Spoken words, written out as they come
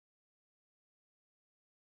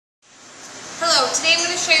today I'm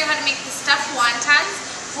going to show you how to make the stuffed wontons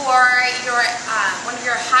for your one of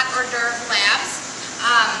your hot hors d'oeuvre labs.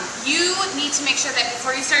 You need to make sure that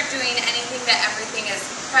before you start doing anything that everything is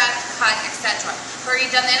prepped, cut, etc. I've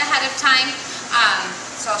already done that ahead of time.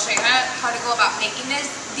 So I'll show you how to go about making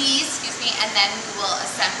these, and then we will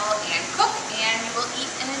assemble and cook, and you will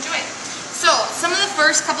eat and enjoy. So some of the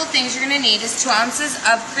first couple things you're going to need is 2 ounces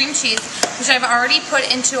of cream cheese, which I've already put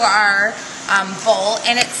into our bowl,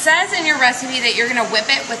 and it says in your recipe that you're going to whip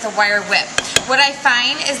it with a wire whip. What I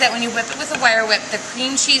find is that when you whip it with a wire whip, the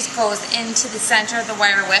cream cheese goes into the center of the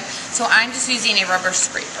wire whip, so I'm just using a rubber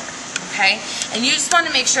scraper, okay? And you just want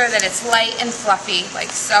to make sure that it's light and fluffy, like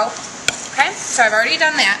so, okay? So I've already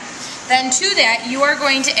done that. Then to that, you are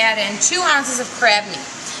going to add in 2 ounces of crab meat.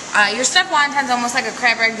 Your stuffed wonton is almost like a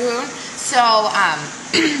crab ragoon, so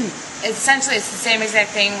essentially it's the same exact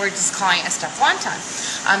thing, we're just calling it a stuffed wonton.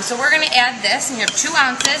 So we're going to add this, and you have 2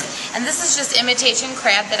 ounces, and this is just imitation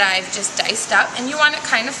crab that I've just diced up, and you want it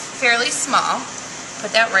kind of fairly small.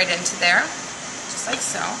 Put that right into there, just like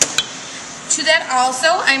so. To that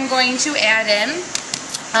also, I'm going to add in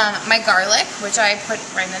my garlic, which I put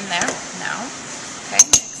right in there now. Okay,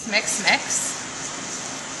 mix, mix.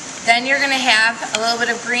 Then you're going to have a little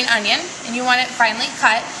bit of green onion, and you want it finely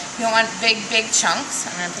cut. You don't want big chunks.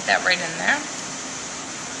 I'm going to put that right in there.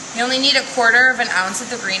 You only need 1/4 ounce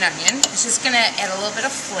of the green onion. It's just going to add a little bit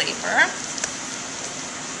of flavor.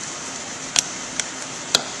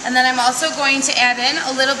 And then I'm also going to add in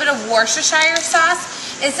a little bit of Worcestershire sauce.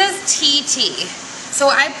 It says TT.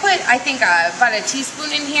 So I put, I think, about a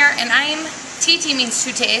teaspoon in here, and TT means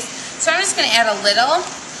to taste. So I'm just going to add a little,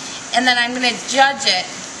 and then I'm going to judge it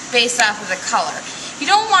based off of the color. You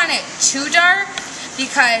don't want it too dark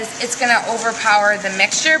because it's going to overpower the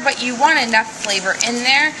mixture, but you want enough flavor in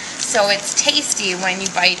there so it's tasty when you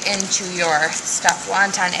bite into your stuffed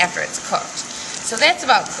wonton after it's cooked. So that's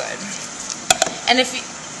about good. And if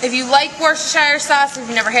you like Worcestershire sauce, if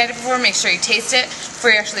you've never had it before, make sure you taste it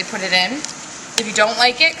before you actually put it in. If you don't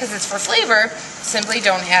like it because it's for flavor, simply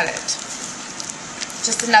don't add it.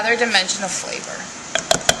 Just another dimension of flavor.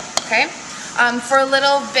 Okay? For a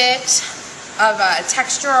little bit of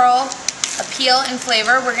textural appeal and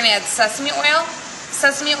flavor, we're going to add sesame oil.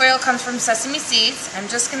 Sesame oil comes from sesame seeds. I'm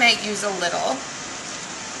just going to use a little.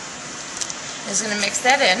 I'm just going to mix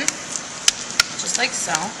that in, just like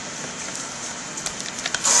so.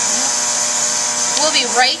 We'll be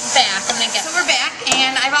right back. So we're back,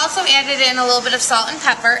 and I've also added in a little bit of salt and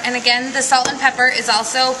pepper. And again, the salt and pepper is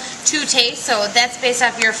also to taste, so that's based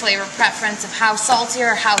off your flavor preference of how salty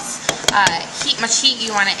or how much heat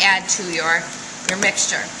you want to add to your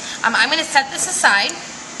mixture. I'm going to set this aside,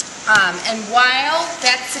 and while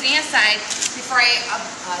that's sitting aside, before I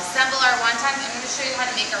assemble our wontons, I'm going to show you how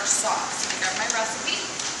to make our sauce. I got my recipe.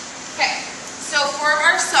 Okay, so for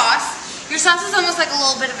our sauce, your sauce is almost like a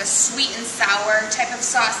little bit of a sweet and sour type of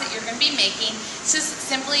sauce that you're going to be making. It's just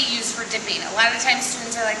simply used for dipping. A lot of times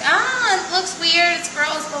students are like, it looks weird, it's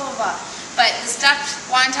gross, blah, blah, blah. But the stuffed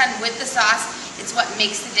wonton with the sauce, it's what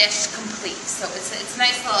makes the dish complete. So it's a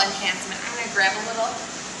nice little enhancement. I'm going to grab a little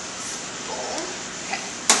bowl. Okay.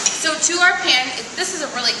 So to our pan, this is a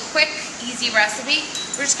really quick, easy recipe.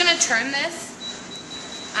 We're just going to turn this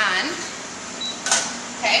on.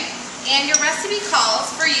 Okay. And your recipe calls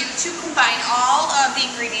for you to combine all of the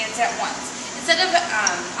ingredients at once. Instead of,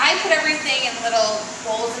 I put everything in little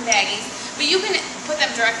bowls and baggies, but you can put them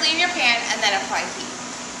directly in your pan and then apply heat.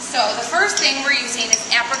 So the first thing we're using is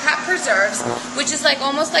apricot preserves, which is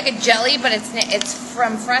almost like a jelly, but it's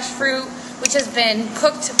from fresh fruit, which has been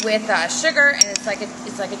cooked with sugar, and it's like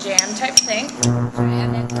a jam type thing. So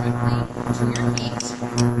add that directly to your meat,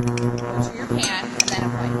 or to your pan, and then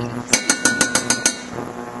apply heat.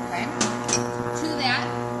 Okay. To that,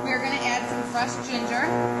 we're going to add some fresh ginger,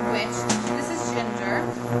 which this is ginger.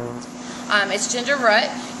 It's ginger root.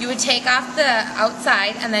 You would take off the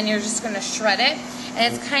outside, and then you're just going to shred it.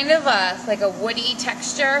 And it's kind of like a woody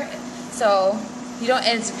texture, so you don't.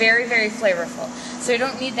 And it's very, very flavorful. So you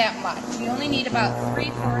don't need that much. You only need about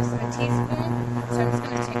 3/4 of a teaspoon. So I'm just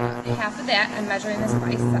going to take out half of that. I'm measuring this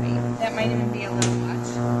by sight. That might even be a little much.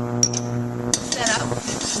 Set up.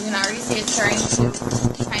 You can already see it starting to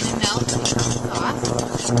kind of melt in the sauce.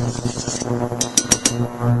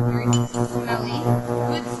 Very smelly.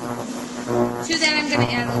 Good. To that, I'm going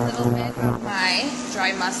to add a little bit of my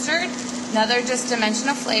dry mustard. Another just dimension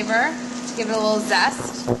of flavor to give it a little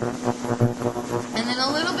zest. And then a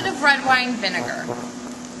little bit of red wine vinegar.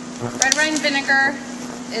 Red wine vinegar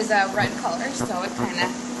is a red color, so it kind of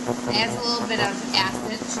adds a little bit of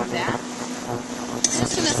acid to that.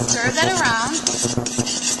 Just going to stir that around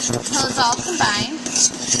until it's all combined.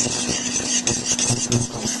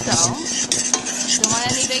 So, don't want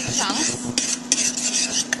any big chunks.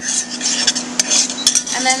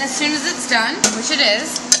 And then as soon as it's done, which it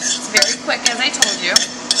is, it's very quick as I told you,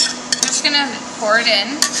 I'm just going to pour it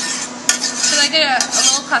in. So I get a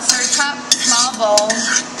little custard cup, small bowl.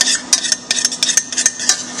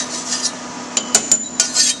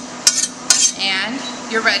 And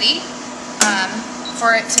you're ready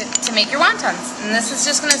for it to make your wontons. And this is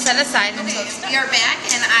just going to set aside until it's done. You're back,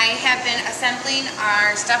 and I have been assembling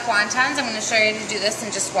our stuffed wontons. I'm going to show you how to do this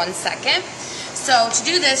in just 1 second. So to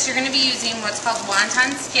do this, you're going to be using what's called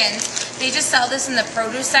wonton skins. They just sell this in the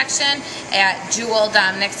produce section at Jewel,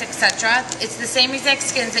 Dominic's, etc. It's the same exact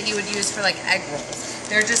skins that you would use for like egg rolls.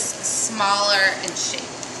 They're just smaller in shape.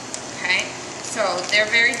 Okay? So they're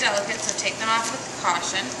very delicate, so take them off with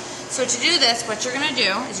caution. So to do this, what you're going to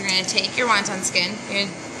do is you're going to take your wonton skin, you're going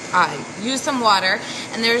to use some water,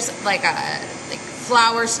 and there's like a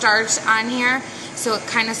flour starch on here, so it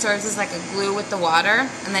kind of serves as like a glue with the water,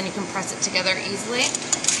 and then you can press it together easily.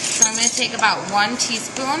 So I'm going to take about 1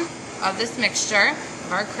 teaspoon of this mixture,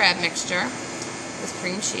 of our crab mixture, with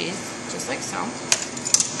cream cheese, just like so.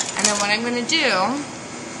 And then what I'm going to do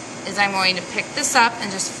is I'm going to pick this up and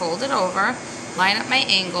just fold it over, line up my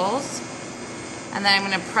angles, and then I'm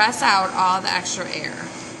going to press out all the extra air,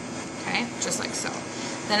 okay, just like so.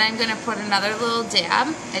 Then I'm going to put another little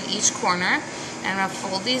dab at each corner, and I'm going to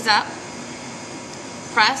fold these up,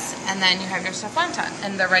 press, and then you have your stuffed wonton,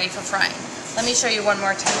 and they're ready for frying. Let me show you one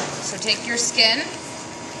more time. So take your skin,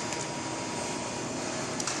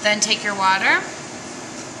 then take your water,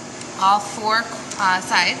 all 4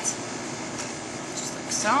 sides, just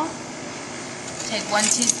like so. Take 1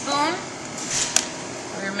 teaspoon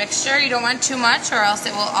of your mixture. You don't want too much, or else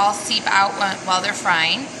it will all seep out while they're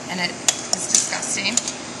frying, and it is disgusting.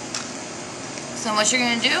 So what you're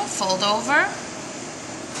going to do, fold over,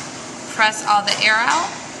 press all the air out,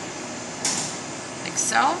 like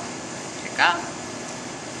so, pick up,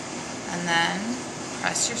 and then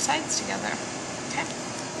press your sides together. Okay.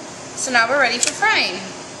 So now we're ready for frying.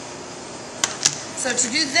 So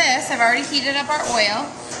to do this, I've already heated up our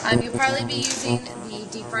oil. You'll probably be using the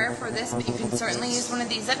deep fryer for this, but you can certainly use one of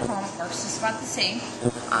these at home. Works just about the same.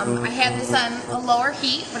 I have this on a lower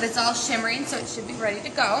heat, but it's all shimmering, so it should be ready to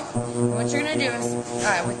go. And what you're going to do is,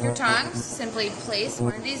 with your tongs, simply place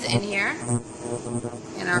one of these in here.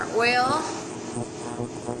 And our oil,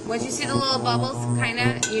 once you see the little bubbles, kind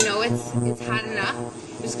of, you know it's hot enough.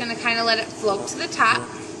 You're just going to kind of let it float to the top.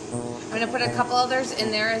 I'm going to put a couple others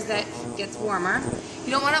in there as that gets warmer.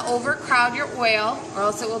 You don't want to overcrowd your oil, or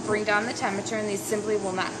else it will bring down the temperature, and these simply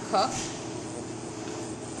will not cook.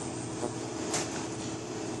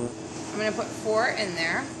 I'm going to put 4 in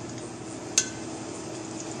there.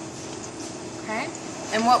 Okay?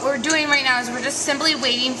 And what we're doing right now is we're just simply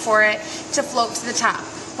waiting for it to float to the top.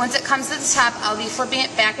 Once it comes to the top, I'll be flipping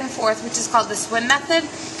it back and forth, which is called the swim method,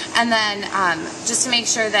 and then just to make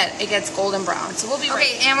sure that it gets golden brown. So we'll be right.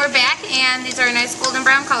 Okay, and we're back, and these are a nice golden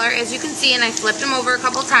brown color, as you can see, and I flipped them over a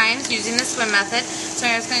couple times using the swim method. So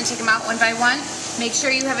I'm just going to take them out one by one. Make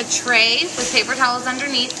sure you have a tray with paper towels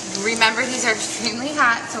underneath. Remember, these are extremely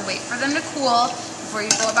hot, so wait for them to cool before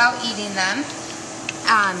you go about eating them.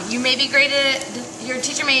 You may be graded, your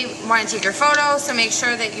teacher may want to take your photo, so make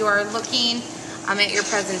sure that you are looking at your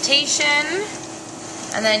presentation,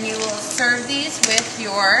 and then you will serve these with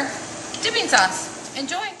your dipping sauce.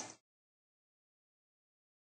 Enjoy!